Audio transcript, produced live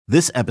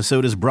This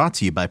episode is brought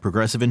to you by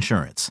Progressive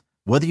Insurance.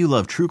 Whether you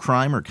love true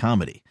crime or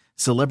comedy,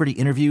 celebrity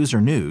interviews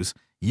or news,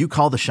 you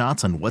call the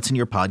shots on what's in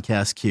your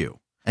podcast queue.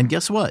 And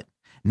guess what?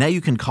 Now you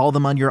can call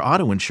them on your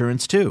auto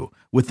insurance too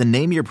with the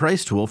Name Your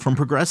Price tool from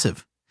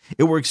Progressive.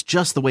 It works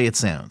just the way it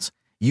sounds.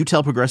 You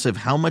tell Progressive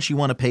how much you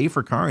want to pay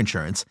for car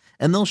insurance,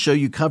 and they'll show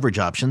you coverage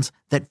options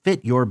that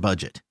fit your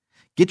budget.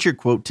 Get your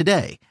quote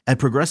today at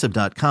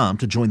Progressive.com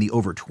to join the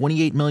over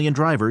 28 million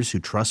drivers who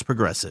trust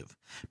Progressive.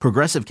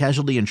 Progressive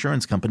Casualty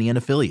Insurance Company and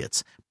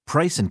Affiliates.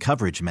 Price and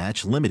coverage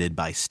match limited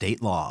by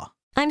state law.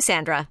 I'm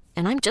Sandra,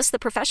 and I'm just the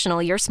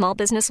professional your small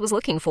business was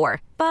looking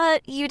for.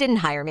 But you didn't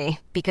hire me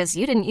because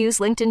you didn't use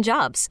LinkedIn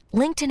Jobs.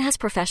 LinkedIn has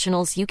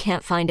professionals you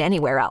can't find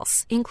anywhere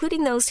else,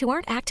 including those who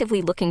aren't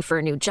actively looking for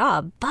a new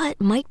job, but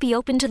might be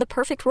open to the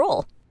perfect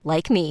role,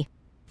 like me.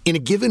 In a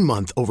given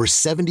month, over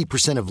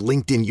 70% of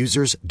LinkedIn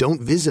users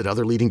don't visit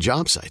other leading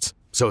job sites.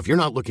 So if you're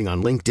not looking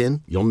on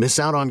LinkedIn, you'll miss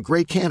out on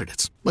great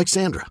candidates like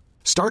Sandra.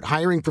 Start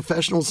hiring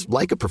professionals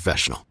like a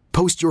professional.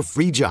 Post your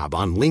free job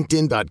on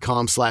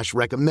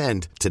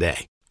linkedin.com/recommend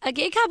today. A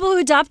gay couple who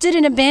adopted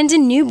an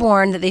abandoned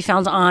newborn that they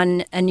found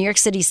on a New York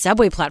City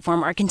subway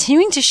platform are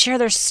continuing to share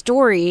their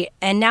story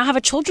and now have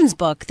a children's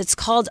book that's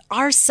called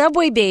Our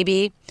Subway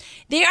Baby.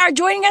 They are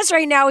joining us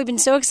right now. We've been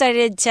so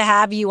excited to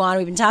have you on.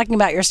 We've been talking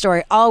about your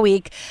story all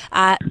week.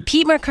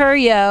 Pete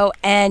Mercurio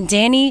and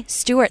Danny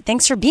Stewart,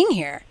 thanks for being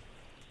here.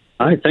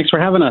 Hi, thanks for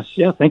having us.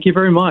 Yeah, thank you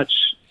very much.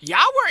 Y'all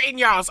were in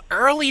y'all's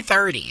early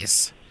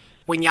 30s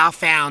when y'all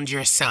found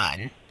your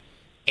son.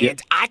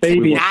 And I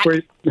couldn't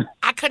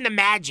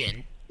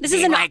imagine. This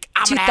is in like,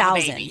 I'm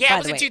 2000. Yeah, it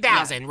was in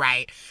 2000,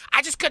 right?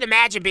 I just couldn't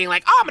imagine being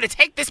like, oh, I'm going to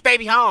take this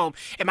baby home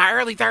in my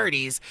early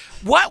 30s.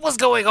 What was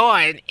going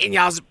on in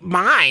y'all's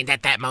mind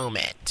at that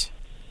moment?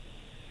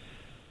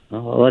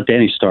 I'll let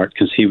Danny start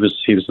because he was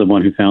the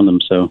one who found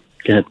them. So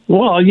go ahead.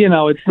 Well,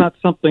 it's not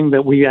something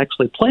that we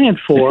actually planned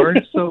for,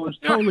 so it was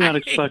totally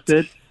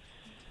unexpected.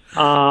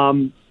 We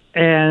kind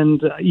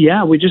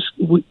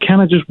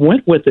of just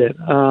went with it.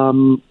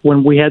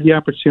 When we had the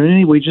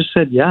opportunity, we just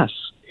said yes.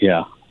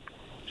 Yeah.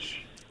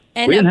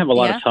 And, we didn't have a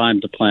lot of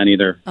time to plan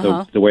either.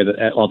 The way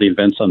that all the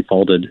events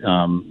unfolded,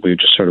 we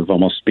just sort of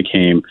almost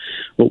became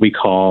what we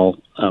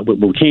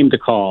came to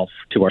call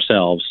to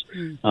ourselves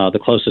the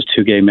closest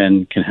two gay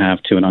men can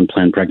have to an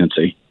unplanned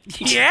pregnancy.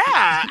 Yeah.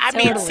 I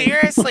mean,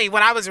 seriously,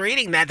 when I was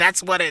reading that,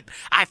 that's what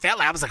I felt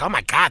like. I was like, oh,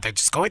 my God, they're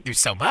just going through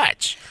so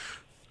much.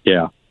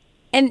 Yeah.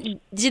 And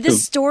did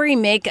this story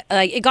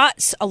it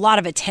got a lot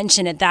of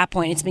attention at that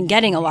point? It's been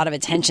getting a lot of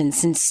attention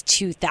since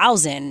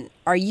 2000.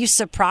 Are you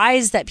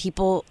surprised that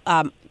people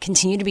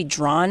continue to be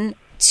drawn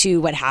to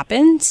what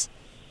happened?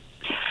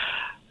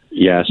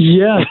 Yes.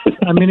 Yeah.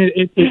 I mean,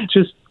 it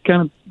just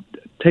kind of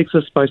takes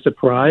us by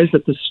surprise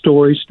that the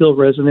story still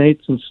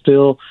resonates and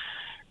still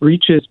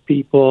reaches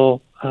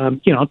people,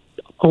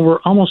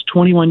 over almost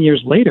 21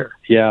 years later.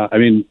 Yeah. I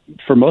mean,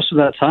 for most of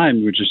that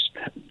time, we're just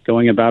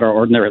going about our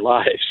ordinary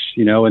lives,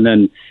 and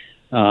then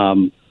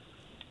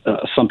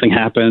something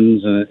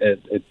happens and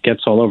it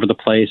gets all over the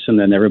place, and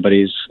then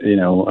everybody's,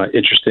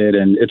 interested.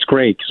 And it's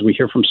great because we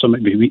hear from so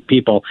many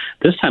people,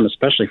 this time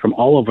especially from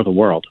all over the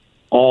world,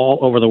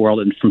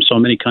 and from so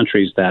many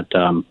countries that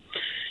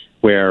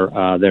where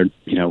they're,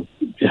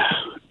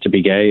 to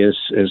be gay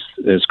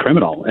is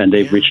criminal. And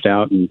they've reached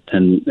out and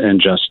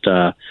just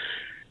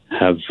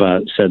have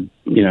said,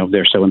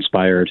 they're so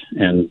inspired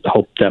and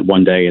hope that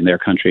one day in their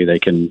country they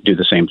can do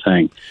the same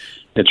thing.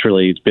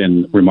 It's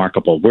been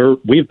remarkable.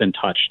 We've been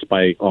touched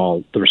by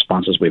all the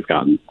responses we've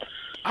gotten.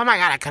 Oh my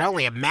God, I could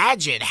only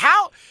imagine.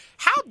 How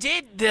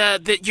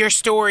did your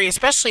story,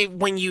 especially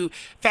when you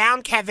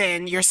found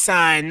Kevin, your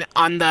son,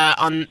 in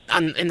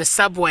the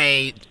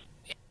subway,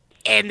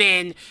 and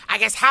then I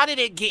guess how did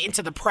it get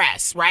into the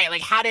press, right?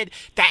 Like how did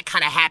that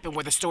kind of happen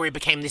where the story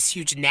became this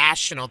huge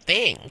national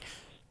thing?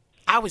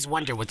 I always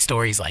wonder with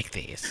stories like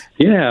these.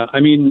 Yeah, I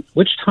mean,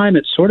 which time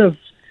we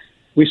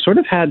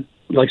had,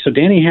 so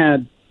Danny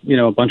had,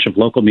 a bunch of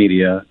local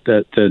media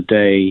the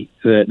day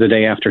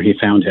after he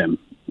found him,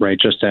 right?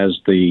 Just as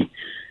the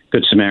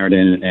Good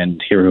Samaritan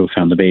and Hero Who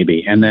Found the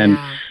Baby. And then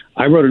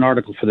I wrote an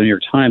article for the New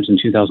York Times in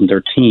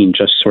 2013,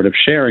 just sort of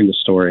sharing the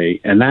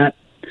story. And that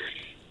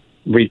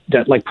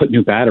put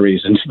new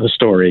batteries into the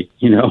story,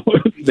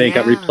 they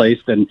got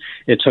replaced and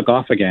it took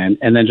off again.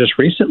 And then just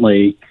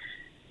recently,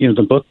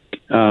 the book,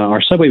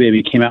 Our Subway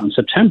Baby, came out in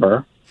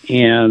September,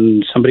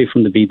 and somebody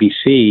from the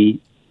BBC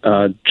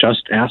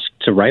just asked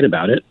to write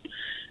about it,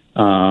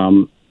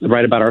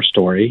 write about our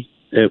story.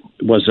 It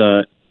was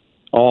a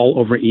all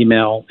over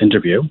email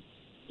interview.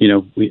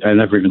 I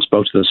never even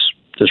spoke to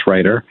this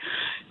writer.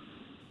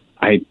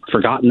 I'd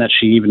forgotten that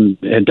she even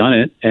had done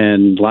it,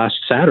 and last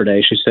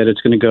Saturday she said it's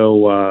going to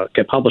go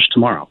get published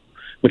tomorrow,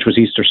 which was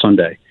Easter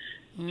Sunday.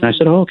 And I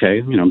said, oh,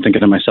 okay. I'm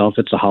thinking to myself,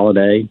 it's a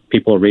holiday.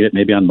 People will read it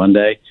maybe on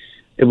Monday.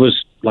 It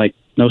was like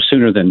no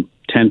sooner than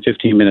 10,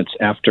 15 minutes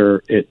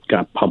after it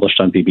got published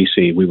on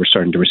BBC, we were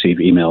starting to receive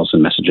emails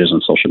and messages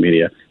on social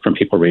media from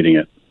people reading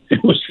it.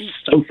 It was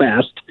so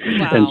fast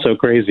and so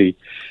crazy.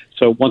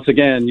 So once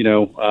again,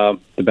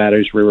 the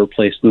batteries were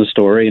replaced in the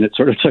story, and it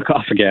sort of took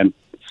off again.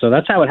 So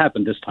that's how it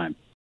happened this time.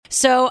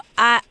 So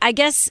I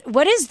guess,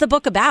 what is the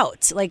book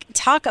about? Like,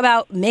 talk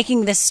about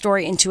making this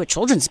story into a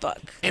children's book.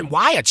 And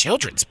why a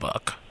children's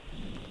book?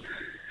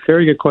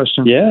 Very good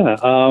question. Yeah.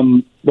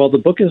 Well, the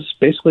book is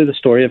basically the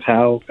story of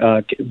how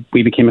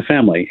we became a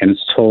family, and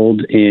it's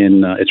told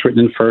it's written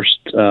in first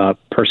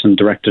person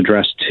direct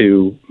address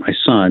to my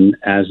son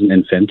as an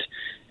infant,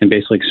 and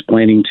basically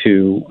explaining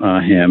to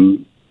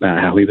him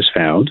how he was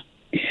found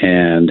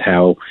and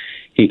how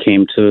he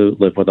came to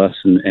live with us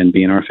and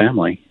be in our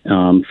family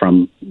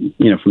from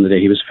the day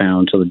he was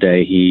found to the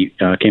day he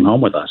came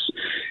home with us.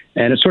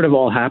 And it sort of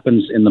all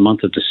happens in the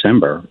month of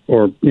December,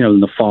 or in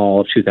the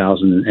fall of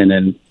 2000, and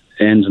then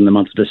ends in the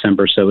month of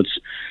December. So it's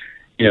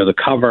the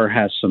cover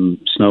has some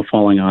snow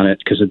falling on it,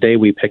 because the day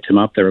we picked him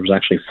up, there was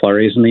actually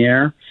flurries in the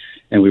air,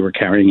 and we were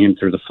carrying him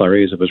through the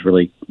flurries. It was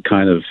really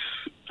kind of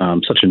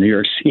such a New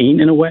York scene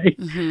in a way.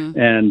 Mm-hmm.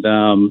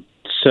 And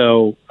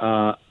so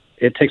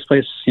it takes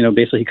place,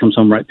 basically he comes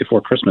home right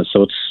before Christmas.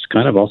 So it's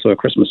kind of also a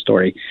Christmas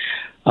story.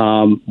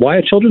 Why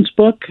a children's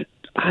book?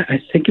 I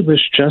think it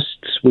was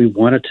just, we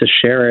wanted to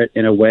share it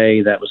in a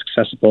way that was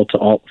accessible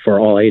for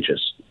all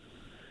ages.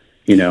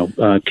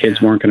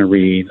 Kids weren't going to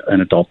read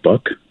an adult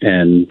book,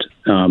 and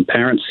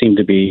parents seem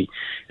to be,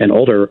 and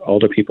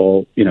older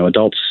people,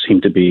 adults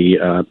seem to be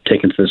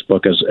taken to this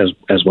book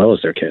as well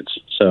as their kids.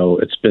 So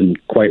it's been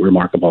quite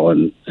remarkable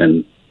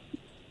and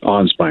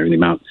awe-inspiring, the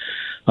amount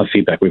of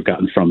feedback we've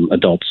gotten from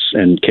adults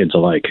and kids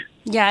alike.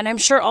 Yeah, and I'm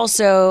sure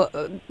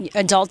also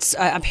adults,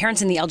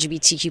 parents in the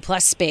LGBTQ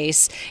plus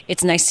space,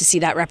 it's nice to see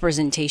that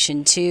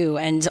representation too,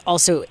 and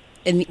also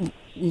in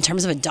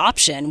terms of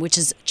adoption, which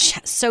is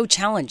so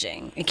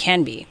challenging. It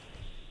can be.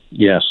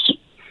 Yes.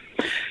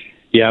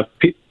 Yeah.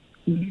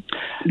 Go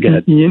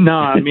ahead.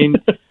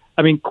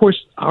 Of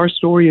course, our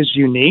story is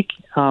unique.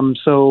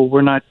 So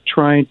we're not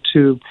trying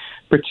to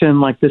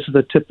pretend like this is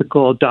a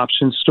typical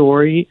adoption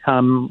story.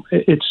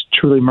 It's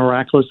truly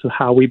miraculous of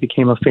how we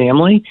became a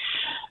family.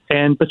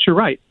 But you're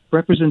right.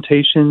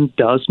 Representation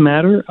does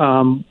matter.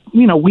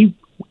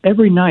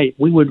 Every night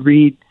we would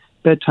read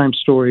bedtime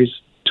stories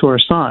to our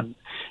son.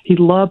 He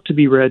loved to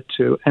be read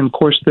to. And of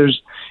course,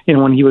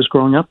 when he was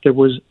growing up, there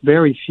was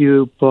very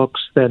few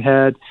books that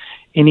had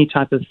any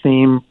type of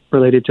theme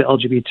related to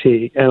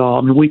LGBT at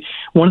all.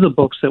 One of the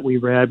books that we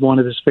read, one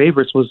of his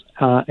favorites was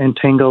And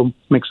Tango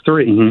Makes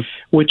Three, mm-hmm.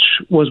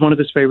 which was one of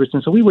his favorites.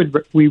 And so we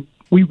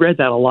read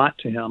that a lot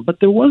to him, but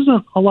there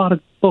wasn't a lot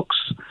of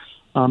books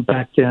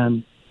back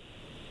then.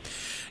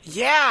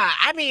 Yeah,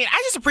 I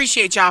just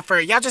appreciate y'all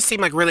just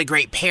seem like really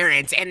great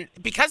parents. And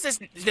because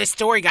this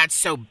story got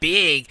so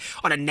big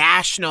on a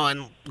national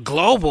and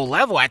global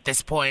level at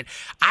this point,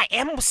 I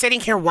am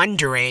sitting here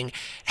wondering,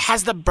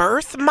 has the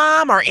birth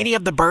mom or any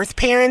of the birth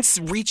parents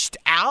reached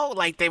out?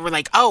 Like, they were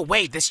like, oh,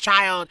 wait, this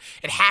child,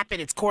 it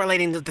happened, it's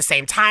correlating to the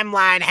same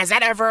timeline. Has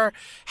that ever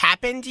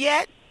happened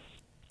yet?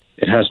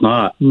 It has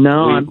not.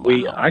 No.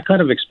 I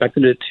kind of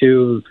expected it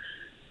to.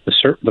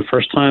 The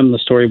first time the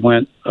story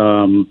went,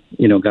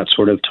 got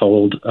sort of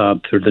told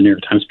through the New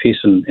York Times piece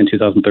in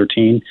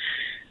 2013.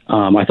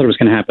 I thought it was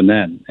going to happen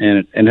then,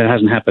 and it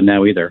hasn't happened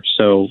now either.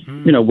 So,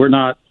 we're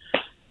not.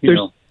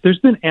 There's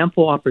been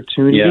ample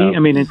opportunity. Yeah,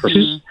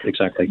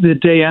 exactly. The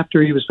day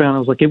after he was found, I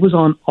was like, it was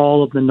on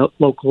all of the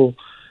local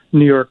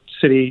New York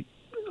City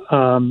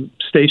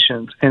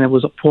stations, and it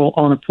was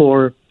on a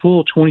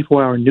full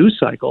 24-hour news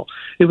cycle.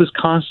 It was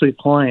constantly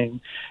playing.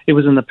 It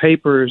was in the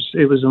papers.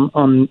 It was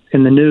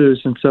in the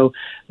news, and so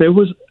there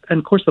was. And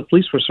of course, the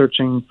police were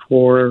searching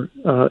for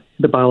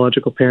the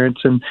biological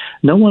parents, and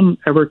no one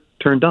ever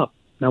turned up.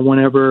 No one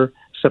ever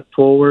stepped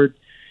forward.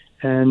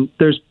 And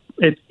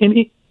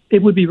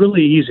it would be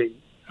really easy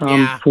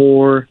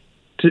for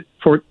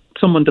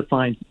someone to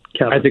find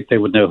Kevin. I think they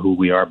would know who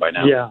we are by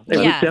now. Yeah, it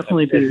would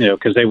definitely be.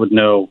 Because they would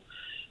know.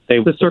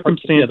 The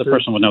circumstances. The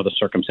person would know the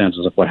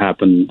circumstances of what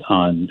happened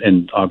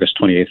in August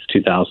 28th,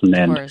 2000.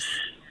 And,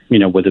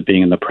 with it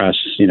being in the press,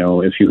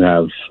 if you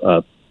have,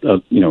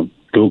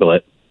 Google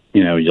it,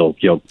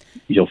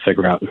 you'll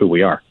figure out who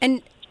we are.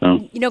 And,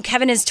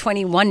 Kevin is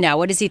 21 now.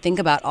 What does he think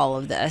about all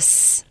of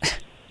this?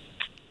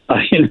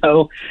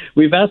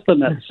 We've asked him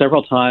that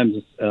several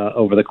times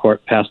over the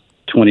past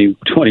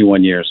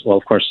 21 years. Well,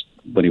 of course,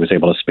 when he was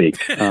able to speak,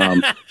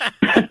 at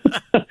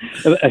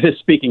his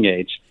speaking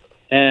age.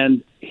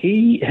 And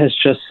he has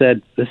just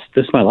said, "This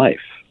is my life."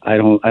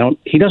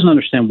 He doesn't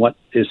understand what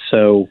is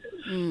so.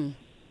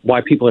 Why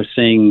people are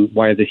saying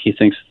he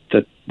thinks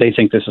that they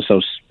think this is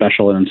so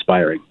special and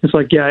inspiring. It's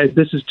like,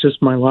 this is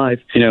just my life.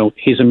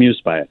 He's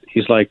amused by it.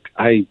 He's like,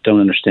 I don't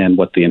understand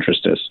what the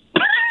interest is.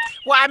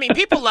 Well,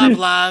 people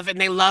love, and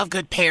they love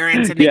good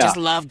parents, and they just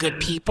love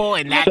good people,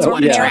 and that's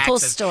what attracts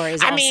us.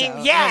 Stories.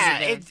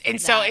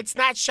 So it's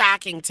not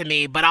shocking to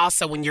me, but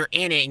also when you're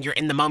in it and you're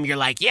in the moment, you're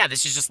like,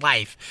 this is just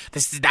life.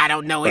 I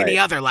don't know any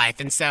other life,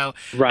 and so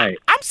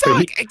I'm so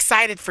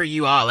excited for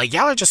you all. Like,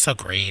 y'all are just so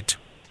great.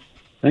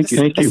 Thank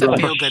you. This is a Rob.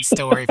 feel-good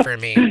story for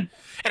me.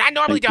 And I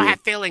normally don't have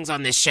feelings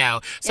on this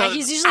show. So Yeah,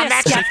 he's usually I'm a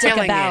actually skeptic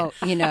feeling about,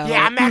 it. you know.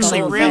 Yeah, I'm the actually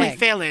whole really thing.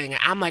 feeling.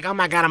 I'm like, oh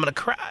my God, I'm going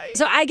to cry.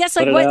 So I guess,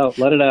 like,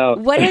 Let it out.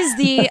 what is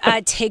the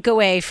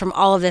takeaway from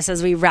all of this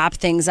as we wrap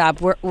things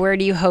up? Where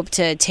do you hope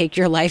to take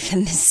your life in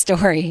this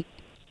story?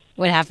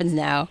 What happens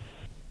now?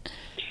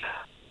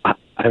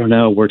 I don't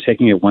know. We're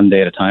taking it one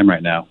day at a time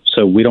right now.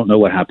 So we don't know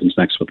what happens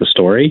next with the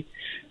story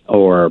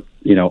or,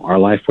 our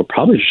life. We're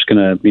probably just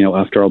going to,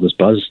 after all this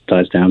buzz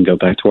dies down, go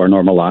back to our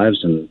normal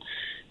lives and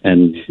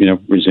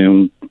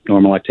resume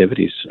normal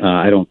activities.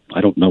 I don't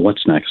know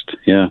what's next.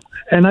 Yeah.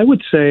 And I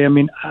would say,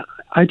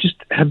 I just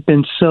have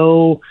been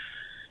so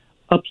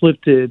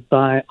uplifted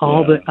by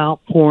all the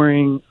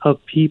outpouring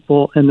of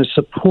people and the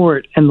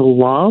support and the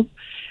love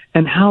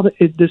and how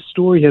this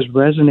story has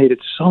resonated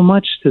so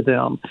much to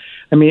them.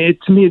 To me,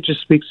 it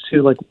just speaks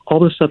to like all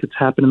the stuff that's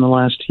happened in the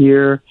last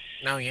year.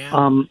 Oh,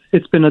 yeah.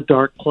 It's been a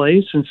dark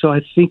place. And so I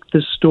think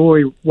this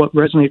story, what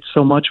resonates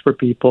so much for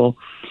people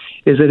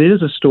is that it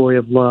is a story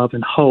of love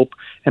and hope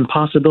and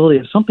possibility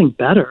of something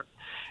better.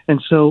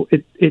 And so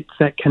it's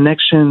that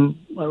connection,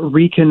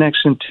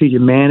 reconnection to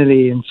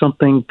humanity and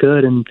something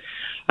good. And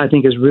I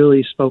think has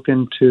really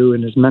spoken to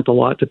and has meant a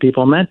lot to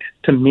people. And that,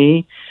 to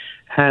me,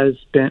 has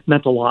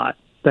meant a lot.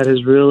 That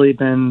has really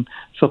been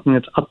something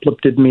that's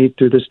uplifted me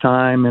through this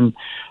time. And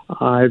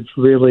I've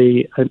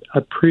really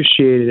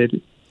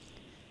appreciated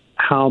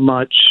how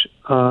much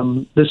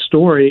this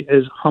story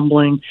is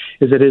humbling,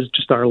 as it is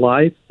just our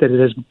life,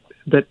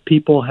 that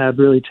people have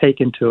really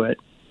taken to it.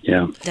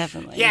 Yeah.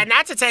 Definitely. Yeah,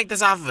 not to take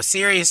this off of a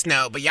serious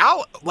note, but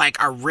y'all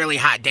are really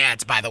hot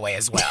dads, by the way,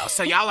 as well.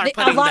 So y'all are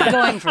putting a lot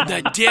going for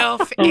the them. DILF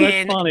Oh, that's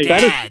in funny.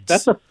 dads.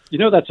 That's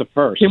a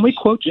first. Can we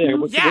quote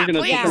you? Yeah, we're gonna-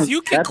 please.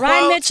 You can that's- quote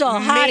Ryan Mitchell,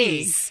 me.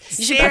 hotties.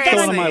 You should put that That's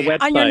Seriously. on my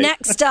website. on your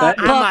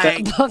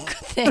next book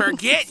thing.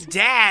 Forget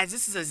dads.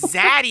 This is a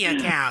Zaddy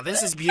account.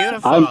 This is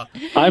beautiful.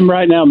 I'm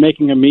right now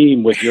making a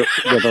meme with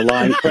a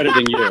line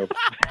crediting you.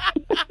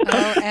 OMG.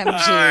 Oh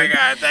my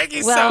God! Thank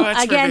you so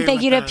much. Again, for being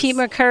thank you with to us. Pete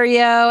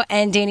Mercurio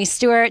and Danny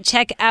Stewart.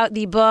 Check out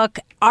the book,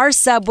 Our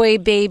Subway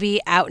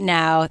Baby, out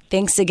now.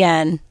 Thanks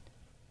again.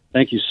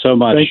 Thank you so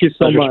much. Thank you so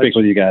Pleasure much. to speak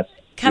with you guys.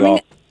 Coming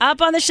You all.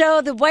 up on the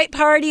show, the White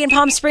Party in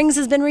Palm Springs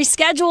has been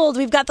rescheduled.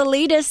 We've got the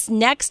latest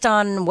next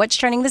on What's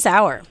Trending this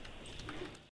hour.